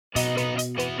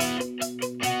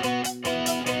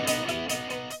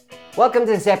Welcome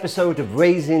to this episode of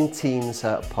Raising Teens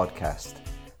podcast.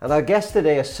 And our guests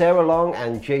today are Sarah Long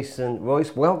and Jason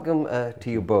Royce. Welcome to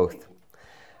you both.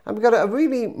 And we've got a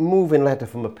really moving letter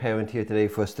from a parent here today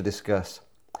for us to discuss.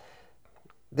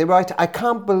 They write, "I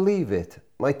can't believe it.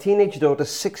 My teenage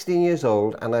daughter's 16 years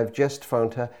old and I've just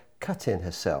found her cutting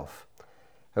herself.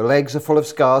 Her legs are full of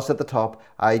scars at the top.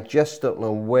 I just don't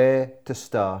know where to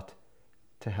start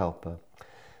to help her."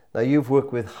 Now, you've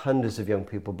worked with hundreds of young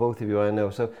people, both of you, I know.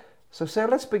 So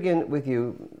Sarah, let's begin with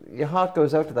you. Your heart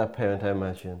goes out to that parent, I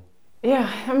imagine.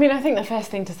 Yeah, I mean, I think the first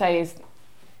thing to say is,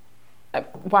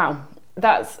 wow,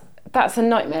 that's a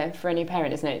nightmare for any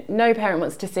parent, isn't it? No parent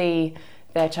wants to see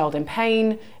their child in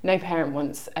pain. No parent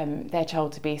wants their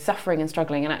child to be suffering and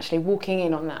struggling, and actually walking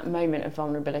in on that moment of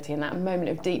vulnerability and that moment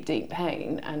of deep, deep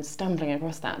pain and stumbling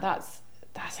across that. That's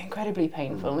incredibly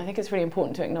painful. And I think it's really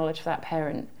important to acknowledge for that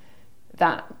parent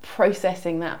that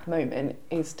processing that moment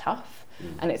is tough,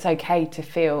 and it's okay to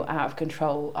feel out of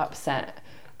control, upset.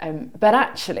 But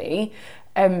actually,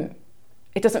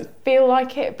 it doesn't feel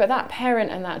like it, but that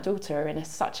parent and that daughter are in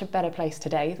such a better place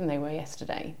today than they were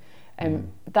yesterday.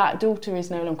 That daughter is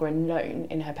no longer alone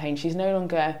in her pain. She's no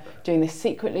longer doing this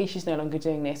secretly. She's no longer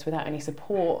doing this without any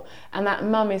support. And that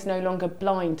mum is no longer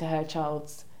blind to her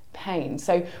child's pain.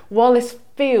 So while this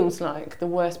feels like the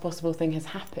worst possible thing has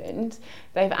happened,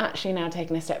 they've actually now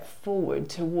taken a step forward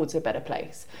towards a better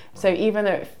place. So even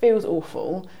though it feels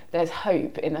awful, there's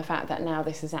hope in the fact that now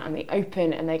this is out in the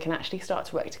open and they can actually start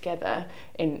to work together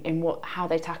in how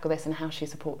they tackle this and how she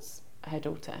supports her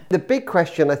daughter. The big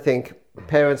question I think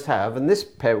parents have, and this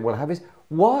parent will have, is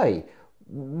why?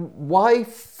 Why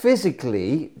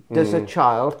physically does a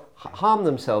child harm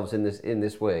themselves in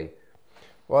this way?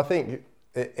 Well, I think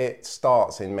it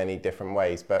starts in many different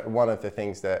ways, but one of the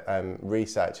things that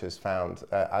researchers found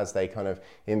as they kind of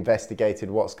investigated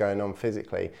what's going on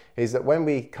physically is that when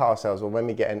we cut ourselves or when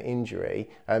we get an injury,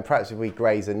 and perhaps if we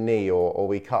graze a knee or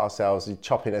we cut ourselves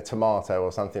chopping a tomato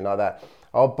or something like that,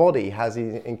 our body has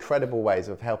these incredible ways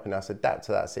of helping us adapt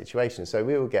to that situation. So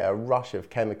we will get a rush of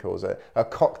chemicals, a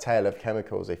cocktail of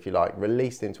chemicals, if you like,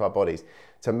 released into our bodies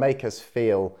to make us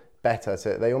feel better.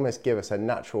 So they almost give us a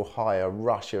natural high, a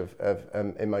rush of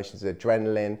emotions,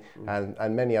 adrenaline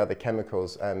and many other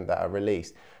chemicals that are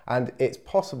released. And it's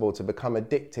possible to become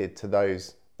addicted to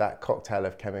that cocktail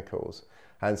of chemicals.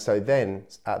 And so then,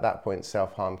 at that point,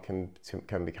 self-harm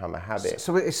can become a habit.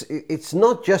 So it's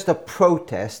not just a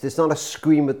protest, it's not a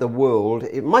scream at the world.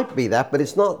 It might be that, but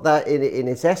it's not that in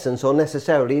its essence or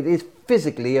necessarily. It is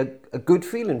physically a good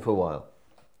feeling for a while.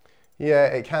 Yeah,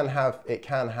 it can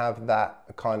have that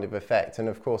kind of effect. And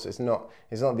of course, it's not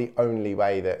the only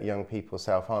way that young people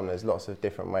self-harm. There's lots of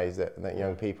different ways that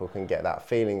young people can get that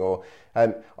feeling. Or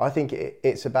I think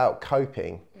it's about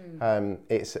coping.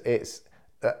 It's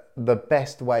the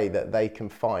best way that they can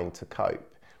find to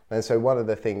cope. And so one of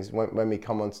the things when we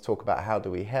come on to talk about how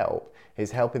do we help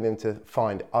is helping them to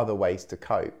find other ways to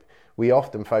cope. We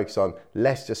often focus on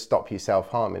let's just stop you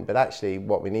self-harming, but actually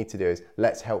what we need to do is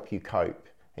let's help you cope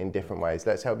in different ways.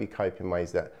 Let's help you cope in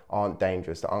ways that aren't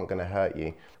dangerous, that aren't going to hurt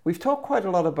you. We've talked quite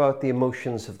a lot about the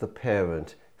emotions of the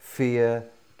parent, fear,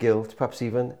 guilt, perhaps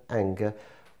even anger.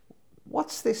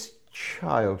 What's this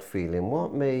child feeling?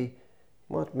 What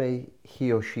may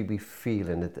he or she be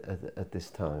feeling at this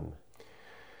time?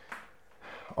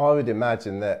 I would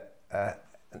imagine that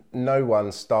no one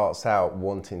starts out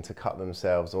wanting to cut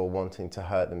themselves or wanting to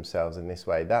hurt themselves in this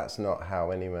way. That's not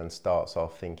how anyone starts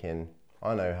off thinking,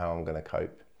 I know how I'm going to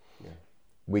cope. Yeah.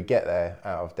 We get there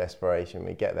out of desperation.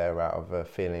 We get there out of a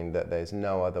feeling that there's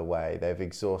no other way. They've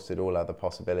exhausted all other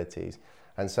possibilities.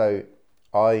 And so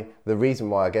the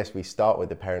reason why I guess we start with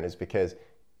the parent is because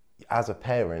as a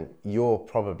parent, you're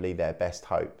probably their best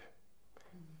hope.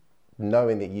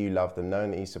 Knowing that you love them,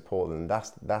 knowing that you support them,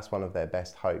 that's one of their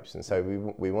best hopes. And so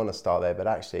we want to start there, but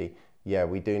actually, yeah,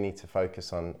 we do need to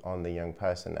focus on the young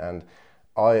person. And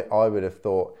I would have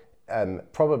thought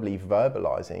probably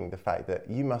verbalizing the fact that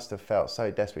you must have felt so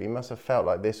desperate. You must have felt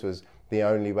like this was the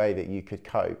only way that you could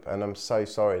cope. And I'm so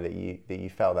sorry that you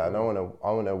felt that. And I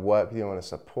want to work with you. I want to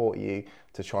support you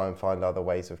to try and find other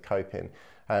ways of coping.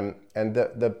 And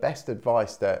the best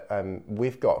advice that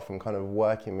we've got from kind of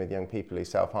working with young people who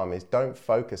self-harm is don't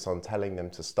focus on telling them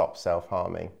to stop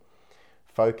self-harming.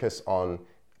 Focus on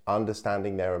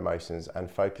understanding their emotions and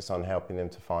focus on helping them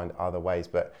to find other ways.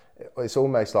 But it's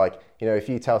almost like, if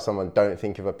you tell someone don't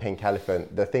think of a pink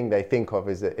elephant, the thing they think of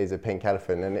is a pink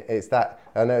elephant. And it's that,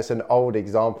 I know it's an old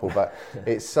example, but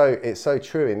it's so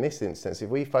true in this instance. If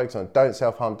we focus on don't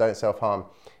self-harm,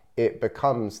 it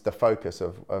becomes the focus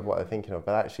of what they're thinking of.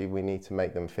 But actually we need to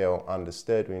make them feel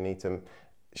understood. We need to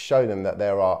show them that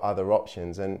there are other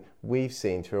options. And we've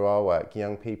seen through our work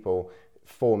young people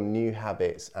form new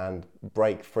habits and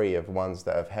break free of ones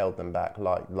that have held them back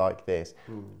like this,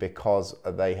 because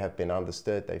they have been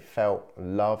understood, they felt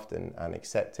loved and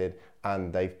accepted,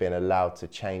 and they've been allowed to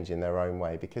change in their own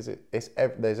way, because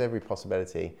there's every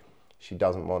possibility she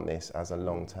doesn't want this as a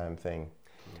long-term thing.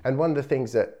 And one of the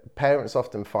things that parents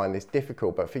often find this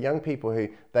difficult, but for young people who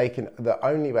the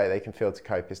only way they can feel to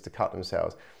cope is to cut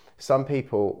themselves. Some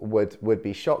people would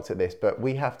be shocked at this, but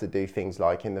we have to do things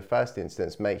like, in the first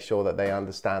instance, make sure that they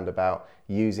understand about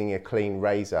using a clean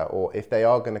razor, or if they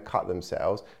are going to cut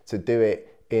themselves, to do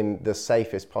it in the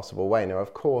safest possible way. Now,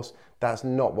 of course, that's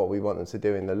not what we want them to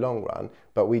do in the long run,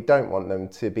 but we don't want them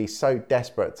to be so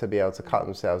desperate to be able to cut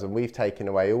themselves, and we've taken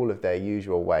away all of their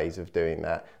usual ways of doing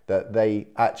that they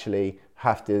actually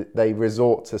they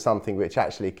resort to something which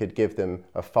actually could give them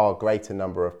a far greater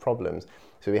number of problems.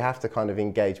 So we have to kind of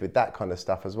engage with that kind of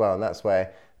stuff as well, and that's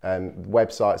where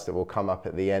websites that will come up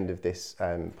at the end of this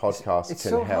podcast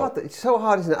can help. It's so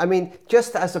hard, isn't it? I mean,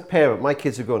 just as a parent, my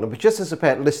kids are grown up, but just as a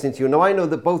parent listening to you, now I know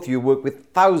that both of you work with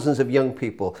thousands of young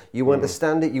people. You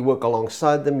understand it, you work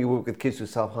alongside them, you work with kids who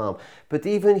self-harm. But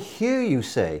even hear you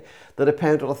say that a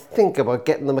parent ought to think about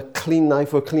getting them a clean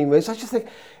knife or a clean razor, I just think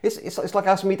it's like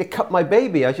asking me to cut my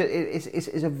baby.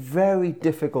 It's a very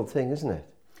difficult thing, isn't it?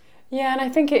 Yeah, and I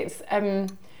think it's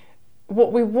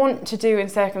what we want to do in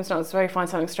circumstances where we find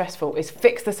something stressful is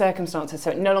fix the circumstances so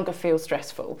it no longer feels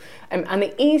stressful. And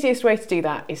the easiest way to do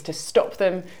that is to stop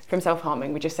them from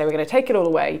self-harming. We just say, we're going to take it all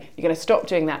away, you're going to stop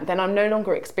doing that. Then I'm no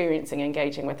longer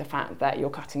engaging with the fact that you're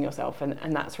cutting yourself,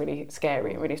 and that's really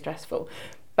scary and really stressful.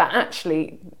 But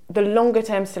actually, the longer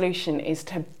term solution is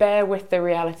to bear with the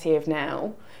reality of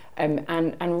now,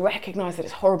 and recognise that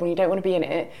it's horrible and you don't want to be in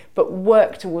it, but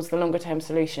work towards the longer term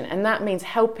solution. And that means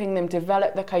helping them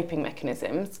develop the coping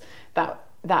mechanisms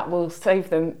that will save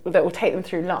them, that will take them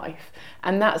through life.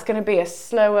 And that's going to be a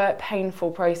slower,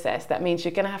 painful process. That means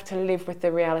you're going to have to live with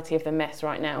the reality of the mess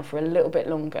right now for a little bit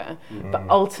longer. But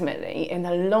ultimately, in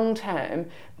the long term,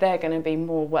 they're going to be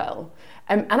more well.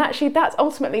 And actually, that's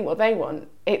ultimately what they want.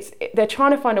 They're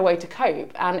trying to find a way to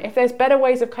cope. And if there's better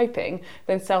ways of coping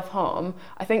than self-harm,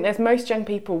 I think most young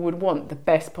people would want the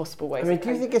best possible ways of coping.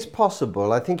 Do you think it's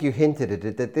possible, I think you hinted at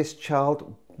it, that this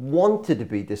child wanted to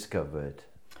be discovered?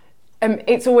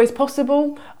 It's always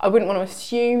possible. I wouldn't want to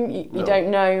assume. You don't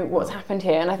know what's happened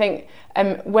here. And I think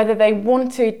whether they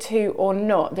wanted to or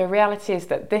not, the reality is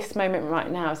that this moment right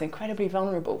now is incredibly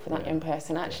vulnerable for that young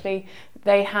person. Actually,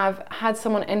 they have had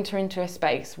someone enter into a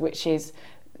space which is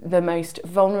the most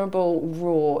vulnerable,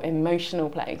 raw, emotional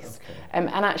place. And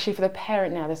actually for the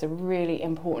parent now, there's a really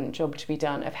important job to be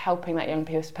done of helping that young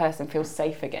person feel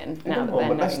safe again now that they're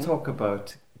known. Let's talk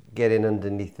about getting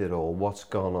underneath it all, what's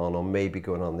gone on or maybe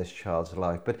going on in this child's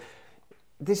life. But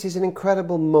this is an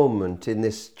incredible moment in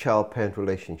this child-parent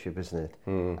relationship, isn't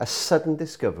it? A sudden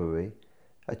discovery,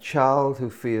 a child who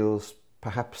feels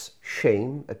perhaps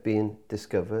shame at being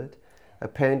discovered, a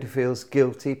parent who feels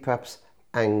guilty, perhaps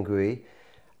angry,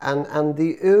 and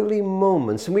the early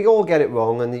moments, and we all get it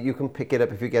wrong, and you can pick it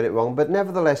up if you get it wrong, but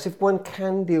nevertheless, if one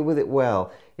can deal with it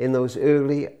well in those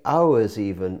early hours,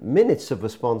 even minutes of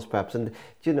response perhaps, and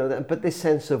but this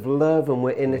sense of love, and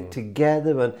we're in it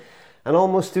together, and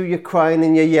almost do you're crying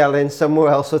and you're yelling somewhere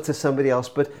else or to somebody else,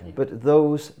 but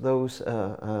those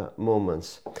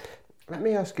moments. Let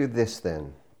me ask you this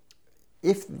then.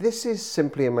 If this is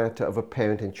simply a matter of a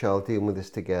parent and child dealing with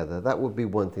this together, that would be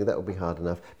one thing, that would be hard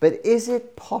enough. But is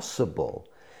it possible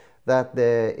that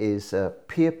there is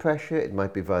peer pressure, it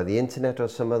might be via the internet or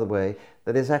some other way,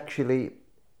 that is actually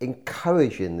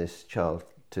encouraging this child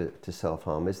to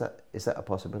self-harm? Is that a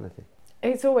possibility?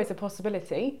 It's always a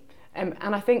possibility. And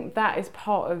I think that is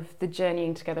part of the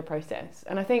journeying together process.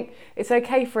 And I think it's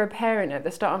okay for a parent at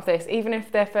the start of this, even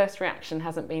if their first reaction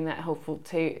hasn't been that helpful,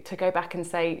 to go back and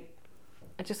say,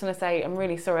 I just want to say, I'm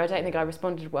really sorry, I don't think I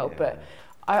responded well, but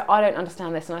I don't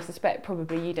understand this, and I suspect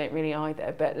probably you don't really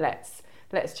either, but let's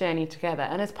journey together.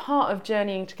 And as part of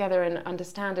journeying together and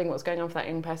understanding what's going on for that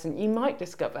young person, you might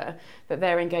discover that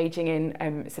they're engaging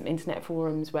in some internet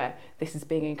forums where this is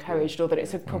being encouraged, or that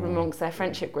it's a problem amongst their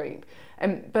friendship group.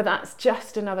 But that's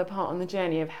just another part on the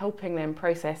journey of helping them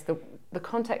process the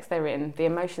context they're in, the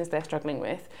emotions they're struggling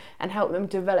with, and help them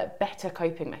develop better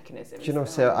coping mechanisms. Do you know,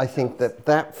 Sarah, I think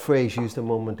that phrase used a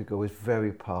moment ago is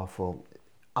very powerful.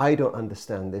 I don't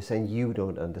understand this and you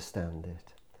don't understand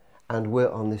it. and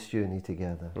we're on this journey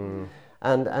together.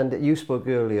 And you spoke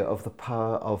earlier of the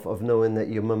power of knowing that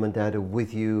your mum and dad are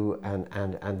with you,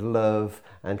 and love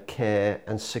and care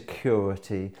and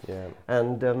security,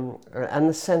 and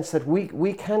the sense that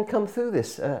we can come through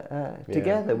this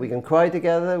together. We can cry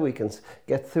together. We can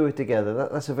get through it together.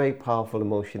 That's a very powerful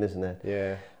emotion, isn't it?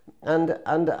 Yeah. And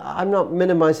I'm not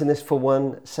minimizing this for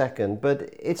 1 second,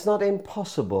 but it's not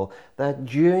impossible that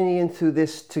journeying through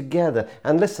this together,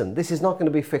 and listen, this is not going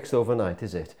to be fixed overnight,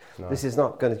 is it? No. This is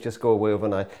not going to just go away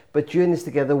overnight, but journeys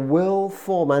together will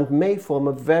form and may form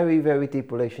a very, very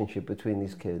deep relationship between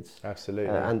these kids.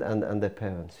 Absolutely. And their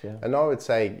parents, yeah. And I would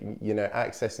say,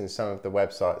 accessing some of the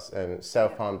websites,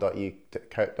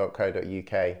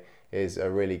 selfharm.co.uk is a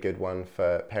really good one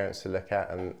for parents to look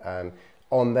at, and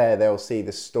on there they'll see the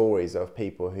stories of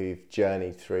people who've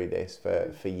journeyed through this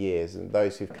for years, and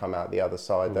those who've come out the other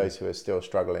side, those who are still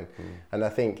struggling. And I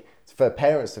think for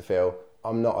parents to feel,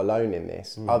 I'm not alone in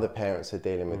this, other parents are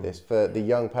dealing with this, for the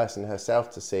young person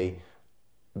herself to see,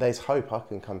 there's hope, I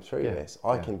can come through this,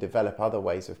 I can develop other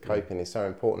ways of coping, is so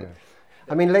important.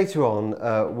 I mean, later on,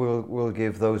 we'll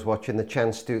give those watching the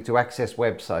chance to access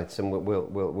websites, and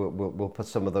we'll put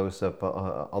some of those up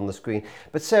on the screen.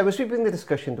 But Sarah, as we bring the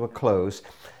discussion to a close,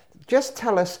 just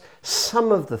tell us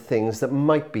some of the things that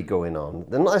might be going on.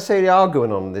 They're not necessarily are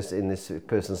going on in this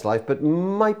person's life, but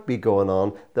might be going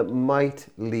on that might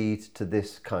lead to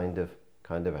this kind of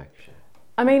action.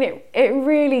 I mean, it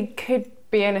really could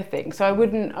be anything. So I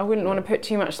wouldn't want to put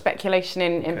too much speculation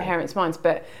in parents' minds,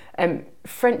 but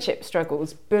friendship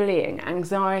struggles, bullying,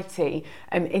 anxiety,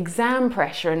 exam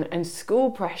pressure and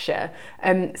school pressure,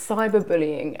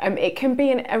 cyberbullying. It can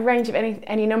be a range of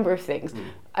any number of things.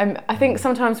 I think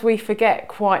sometimes we forget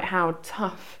quite how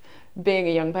tough being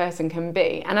a young person can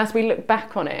be, and as we look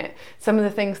back on it, some of the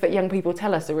things that young people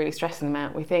tell us are really stressing them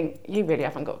out. We think, you really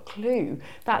haven't got a clue,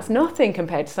 that's nothing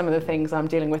compared to some of the things I'm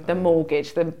dealing with, the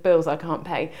mortgage, the bills I can't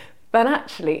pay. But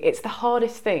actually it's the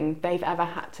hardest thing they've ever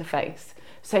had to face.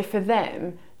 So for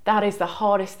them, that is the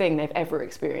hardest thing they've ever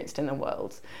experienced in the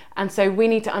world. And so we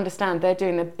need to understand they're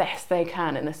doing the best they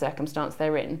can in the circumstance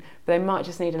they're in, but they might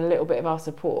just need a little bit of our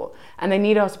support. And they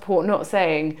need our support not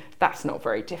saying, that's not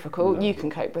very difficult, you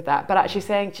can cope with that, but actually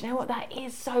saying, do you know what, that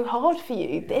is so hard for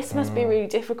you. This must be really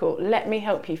difficult. Let me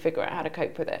help you figure out how to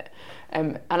cope with it.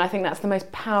 And I think that's the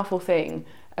most powerful thing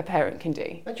a parent can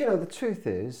do. And the truth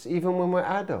is, even when we're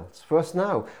adults, for us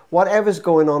now, whatever's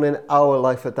going on in our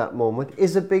life at that moment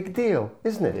is a big deal,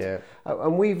 isn't it? Yeah.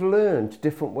 And we've learned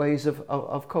different ways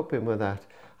of coping with that.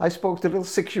 I spoke to a little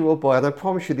 6-year-old boy, and I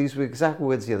promise you these were exact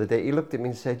words the other day. He looked at me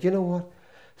and said, you know what?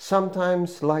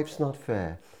 Sometimes life's not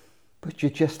fair, but you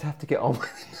just have to get on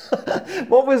with it.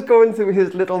 What was going through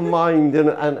his little mind and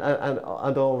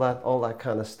all that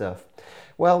kind of stuff?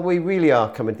 Well, we really are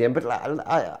coming to the end, but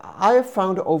I have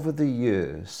found over the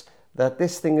years that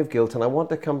this thing of guilt, and I want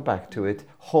to come back to it,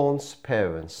 haunts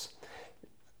parents.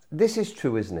 This is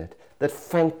true, isn't it? That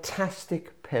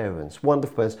fantastic parents,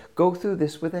 wonderful parents, go through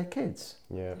this with their kids.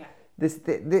 Yeah.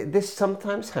 This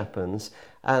sometimes happens,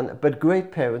 but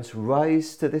great parents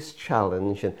rise to this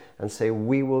challenge and say,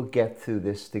 we will get through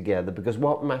this together, because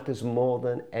what matters more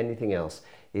than anything else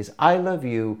is I love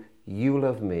you, you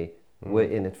love me, we're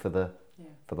in it for the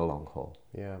long haul.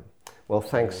 Yeah. Well,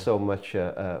 thanks so much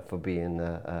for being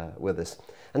with us.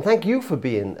 And thank you for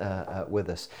being with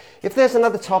us. If there's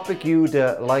another topic you'd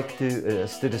like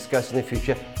to discuss in the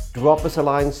future, drop us a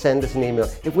line, send us an email.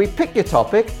 If we pick your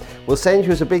topic, we'll send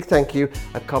you as a big thank you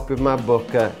a copy of my book,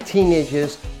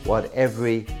 Teenagers, What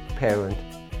Every Parent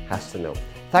Has to Know.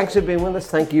 Thanks for being with us.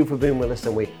 Thank you for being with us,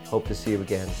 and we hope to see you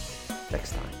again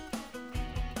next time.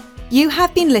 You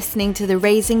have been listening to the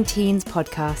Raising Teens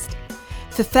podcast.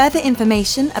 For further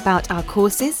information about our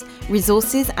courses,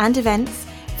 resources and events,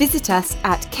 visit us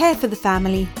at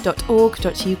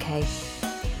careforthefamily.org.uk.